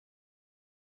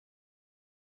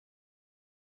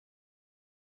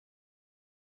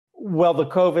Well, the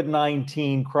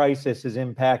COVID-19 crisis is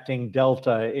impacting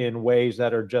Delta in ways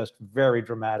that are just very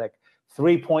dramatic.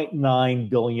 $3.9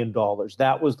 billion.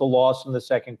 That was the loss in the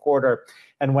second quarter.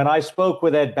 And when I spoke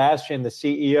with Ed Bastian, the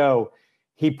CEO,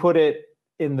 he put it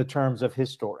in the terms of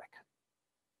historic.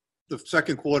 The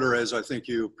second quarter, as I think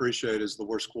you appreciate, is the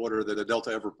worst quarter that a Delta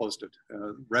ever posted.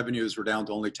 Revenues were down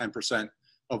to only 10%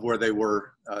 of where they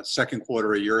were second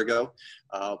quarter a year ago.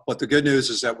 But the good news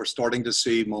is that we're starting to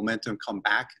see momentum come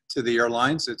back to the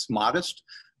airlines. It's modest.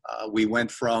 We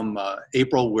went from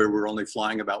April, where we're only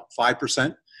flying about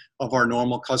 5% of our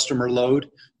normal customer load,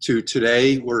 to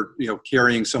today we're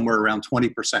carrying somewhere around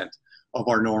 20% of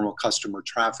our normal customer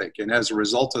traffic. And as a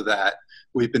result of that,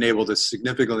 we've been able to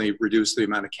significantly reduce the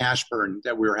amount of cash burn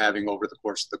that we were having over the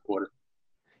course of the quarter.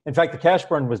 In fact, the cash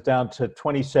burn was down to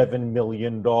 $27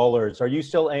 million. Are you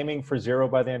still aiming for zero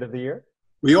by the end of the year?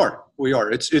 We are.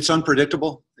 It's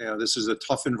unpredictable. This is a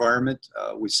tough environment.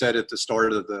 We said at the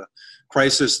start of the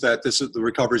crisis that the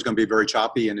recovery is going to be very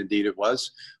choppy, and indeed it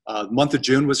was. The month of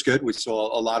June was good. We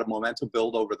saw a lot of momentum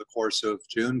build over the course of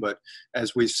June, but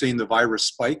as we've seen the virus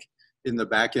spike in the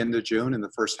back end of June and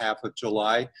the first half of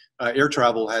July, air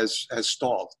travel has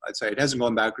stalled. I'd say it hasn't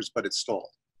gone backwards, but it's stalled.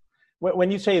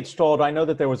 When you say it's stalled, I know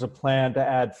that there was a plan to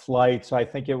add flights. I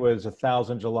think it was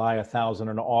 1,000 July, 1,000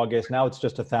 in August. Now it's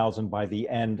just 1,000 by the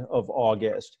end of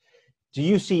August. Do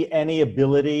you see any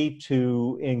ability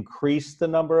to increase the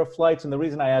number of flights? And the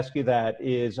reason I ask you that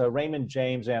is a Raymond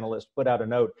James analyst put out a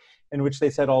note in which they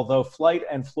said, although flight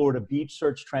and Florida beach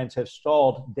search trends have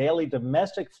stalled, daily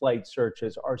domestic flight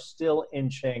searches are still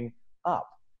inching up.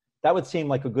 That would seem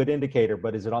like a good indicator,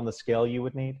 but is it on the scale you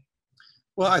would need?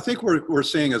 Well, I think we're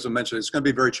seeing, as I mentioned, it's going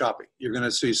to be very choppy. You're going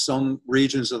to see some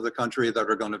regions of the country that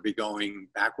are going to be going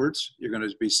backwards. You're going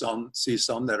to see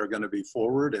some that are going to be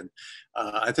forward. And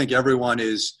I think everyone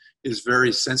is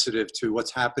very sensitive to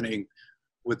what's happening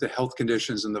with the health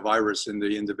conditions and the virus in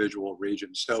the individual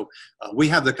regions. So we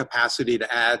have the capacity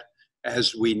to add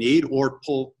as we need, or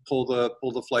pull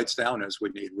the flights down as we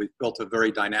need. We've built a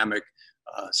very dynamic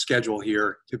schedule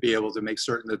here to be able to make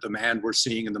certain the demand we're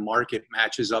seeing in the market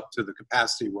matches up to the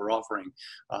capacity we're offering.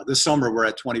 This summer, we're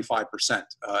at 25%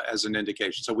 as an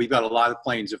indication. So we've got a lot of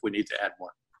planes if we need to add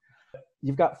more.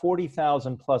 You've got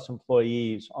 40,000 plus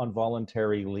employees on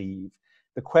voluntary leave.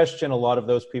 The question a lot of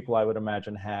those people, I would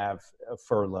imagine, have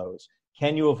furloughs.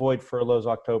 Can you avoid furloughs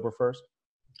October 1st?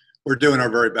 We're doing our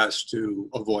very best to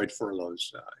avoid furloughs.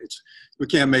 We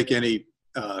can't make any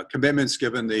commitments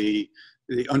given the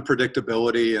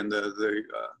unpredictability and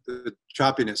the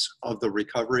choppiness of the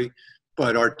recovery.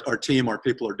 But our team, our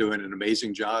people are doing an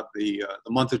amazing job. The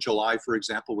month of July, for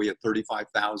example, we had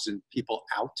 35,000 people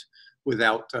out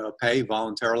without pay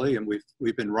voluntarily, and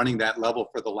we've been running that level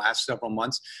for the last several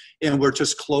months. And we're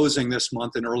just closing this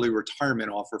month an early retirement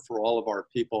offer for all of our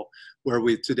people, where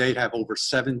we to date have over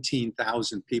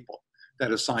 17,000 people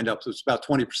that have signed up. So it's about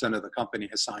 20% of the company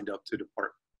has signed up to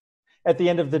depart. At the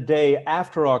end of the day,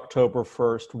 after October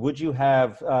 1st, would you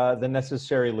have the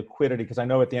necessary liquidity? Because I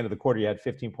know at the end of the quarter you had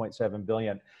 $15.7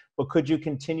 billion, but could you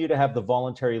continue to have the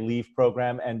voluntary leave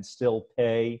program and still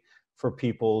pay for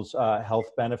people's health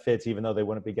benefits, even though they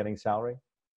wouldn't be getting salary?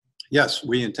 Yes,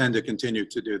 we intend to continue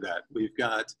to do that. We've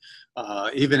got,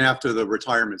 even after the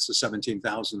retirements, the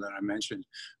 17,000 that I mentioned,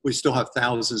 we still have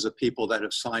thousands of people that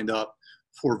have signed up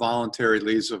for voluntary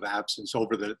leaves of absence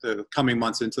over the coming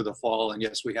months into the fall. And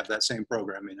yes, we have that same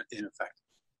program in effect.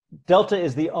 Delta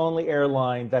is the only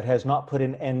airline that has not put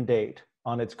an end date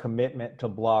on its commitment to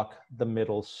block the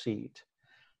middle seat.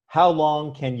 How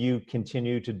long can you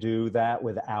continue to do that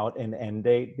without an end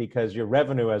date? Because your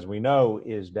revenue, as we know,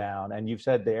 is down. And you've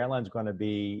said the airline's going to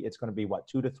be, what,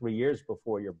 2 to 3 years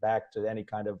before you're back to any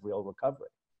kind of real recovery?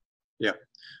 Yeah.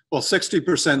 Well,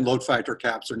 60% load factor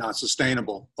caps are not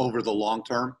sustainable over the long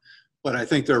term, but I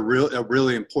think they're a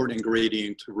really important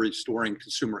ingredient to restoring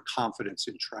consumer confidence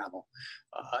in travel.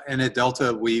 And at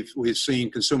Delta, we've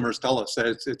seen consumers tell us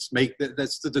that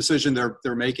that's the decision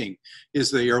they're making,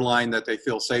 is the airline that they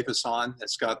feel safest on,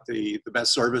 that's got the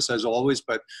best service as always,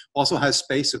 but also has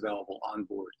space available on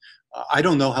board. I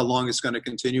don't know how long it's going to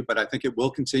continue, but I think it will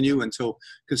continue until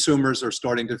consumers are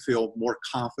starting to feel more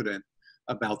confident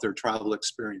about their travel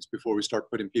experience before we start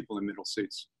putting people in middle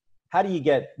seats. How do you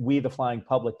get we, the flying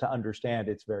public, to understand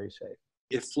it's very safe?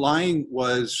 If flying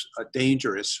was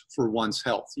dangerous for one's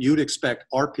health, you'd expect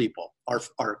our people,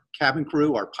 our cabin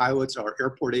crew, our pilots, our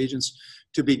airport agents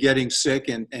to be getting sick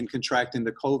and contracting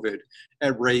the COVID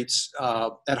at rates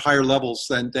at higher levels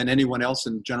than anyone else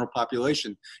in the general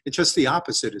population. It's just the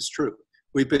opposite is true.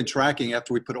 We've been tracking,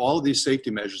 after we put all of these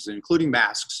safety measures in, including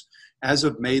masks, as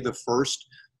of May the 1st,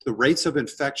 the rates of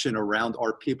infection around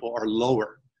our people are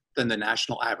lower than the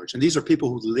national average. And these are people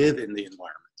who live in the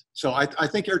environment. So I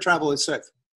think air travel is safe.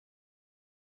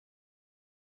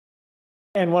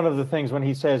 And one of the things when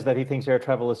he says that he thinks air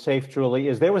travel is safe, Julie,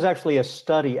 is there was actually a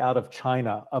study out of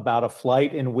China about a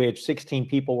flight in which 16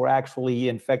 people were actually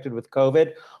infected with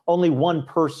COVID. Only one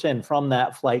person from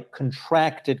that flight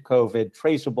contracted COVID,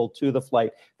 traceable to the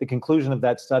flight. The conclusion of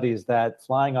that study is that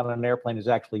flying on an airplane is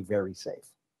actually very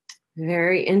safe.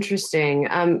 Very interesting.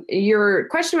 Your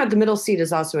question about the middle seat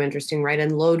is also interesting, right?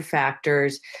 And load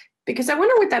factors, because I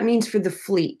wonder what that means for the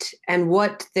fleet and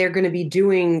what they're going to be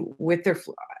doing with their,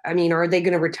 I mean, are they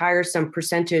going to retire some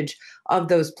percentage of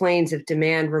those planes if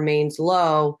demand remains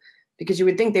low? Because you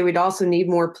would think they would also need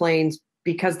more planes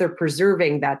because they're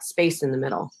preserving that space in the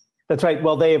middle. That's right.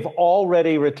 Well, they have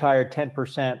already retired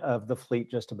 10% of the fleet,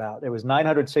 just about. There was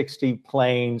 960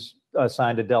 planes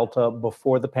assigned to Delta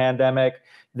before the pandemic.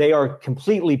 They are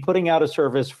completely putting out of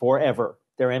service forever.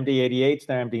 Their MD-88s,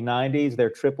 their MD-90s, their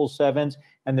 777s,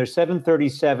 and their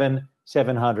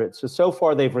 737-700s. So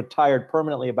far, they've retired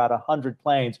permanently about 100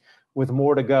 planes, with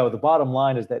more to go. The bottom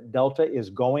line is that Delta is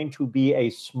going to be a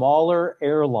smaller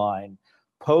airline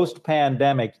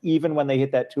post-pandemic, even when they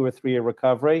hit that 2 or 3 year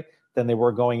recovery, than they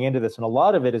were going into this. And a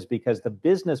lot of it is because the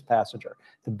business passenger,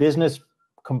 the business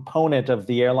component of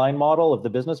the airline model, of the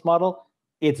business model,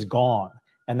 it's gone.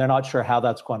 And they're not sure how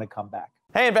that's going to come back.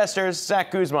 Hey investors, Zach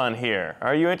Guzman here.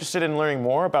 Are you interested in learning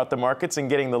more about the markets and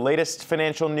getting the latest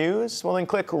financial news? Well, then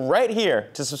click right here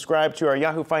to subscribe to our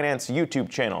Yahoo Finance YouTube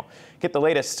channel. Get the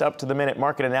latest up-to-the-minute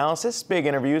market analysis, big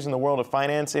interviews in the world of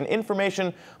finance, and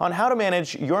information on how to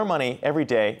manage your money every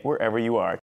day wherever you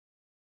are.